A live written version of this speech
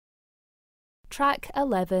Track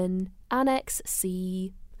 11, Annex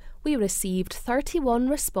C. We received 31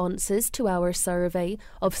 responses to our survey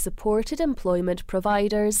of supported employment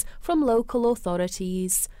providers from local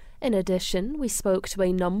authorities. In addition, we spoke to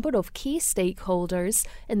a number of key stakeholders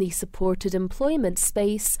in the supported employment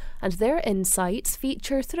space, and their insights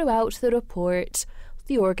feature throughout the report.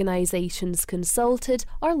 The organisations consulted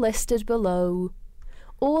are listed below.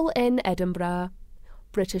 All in Edinburgh.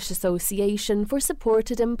 British Association for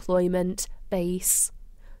Supported Employment, BASE.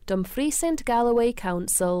 Dumfries St Galloway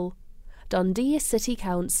Council. Dundee City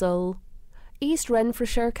Council. East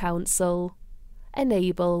Renfrewshire Council.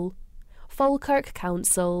 Enable. Falkirk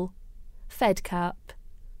Council. FedCap.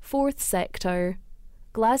 Fourth Sector.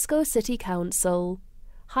 Glasgow City Council.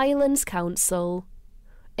 Highlands Council.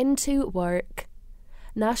 Into Work.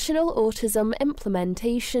 National Autism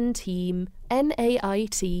Implementation Team,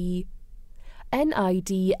 NAIT.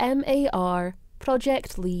 NIDMAR,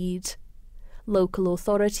 Project Lead. Local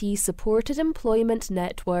Authority Supported Employment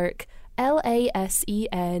Network,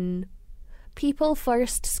 LASEN. People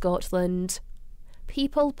First Scotland.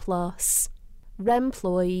 People Plus.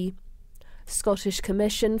 Remploy. Scottish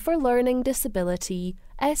Commission for Learning Disability,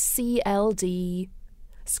 SCLD.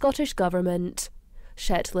 Scottish Government.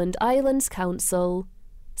 Shetland Islands Council.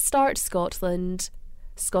 Start Scotland.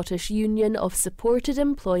 Scottish Union of Supported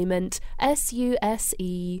Employment,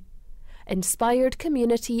 SUSE. Inspired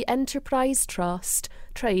Community Enterprise Trust,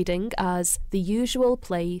 trading as The Usual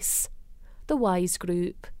Place. The Wise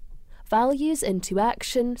Group. Values into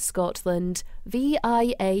Action Scotland,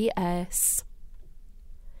 VIAS.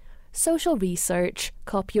 Social Research,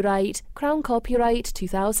 Copyright, Crown Copyright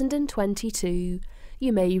 2022.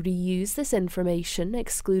 You may reuse this information,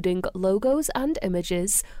 excluding logos and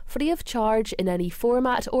images, free of charge in any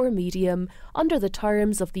format or medium, under the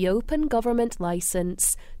terms of the Open Government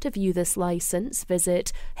Licence. To view this licence,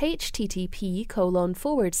 visit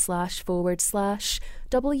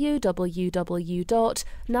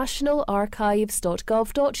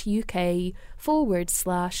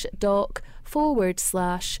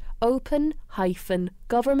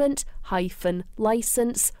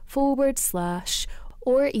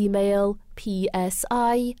or email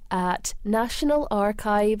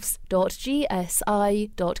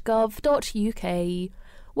psi@nationalarchives.gsi.gov.uk.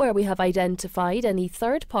 Where we have identified any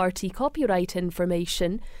third-party copyright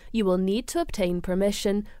information, you will need to obtain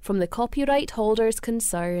permission from the copyright holders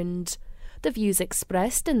concerned. The views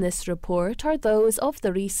expressed in this report are those of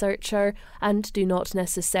the researcher and do not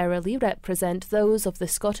necessarily represent those of the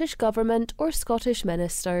Scottish Government or Scottish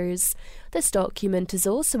ministers. This document is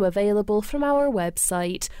also available from our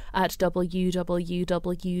website at www.gov.scot.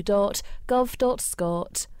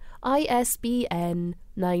 ISBN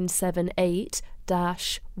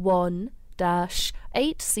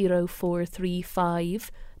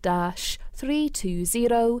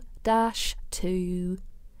 978-1-80435-320-2.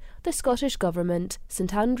 The Scottish Government,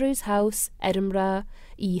 St Andrew's House, Edinburgh,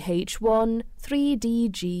 EH1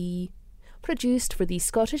 3DG. Produced for the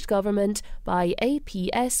Scottish Government by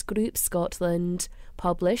APS Group Scotland.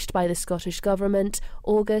 Published by the Scottish Government,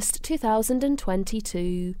 August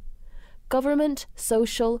 2022. Government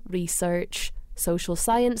Social Research. Social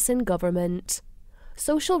Science in Government.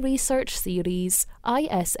 Social Research Series,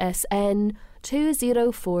 ISSN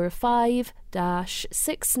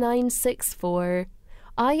 2045-6964.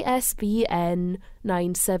 ISBN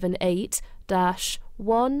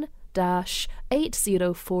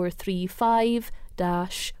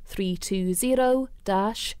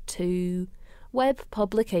 978-1-80435-320-2. Web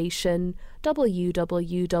publication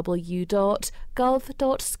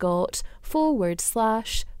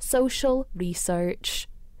www.gov.scot/social research.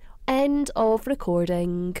 End of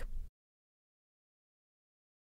recording.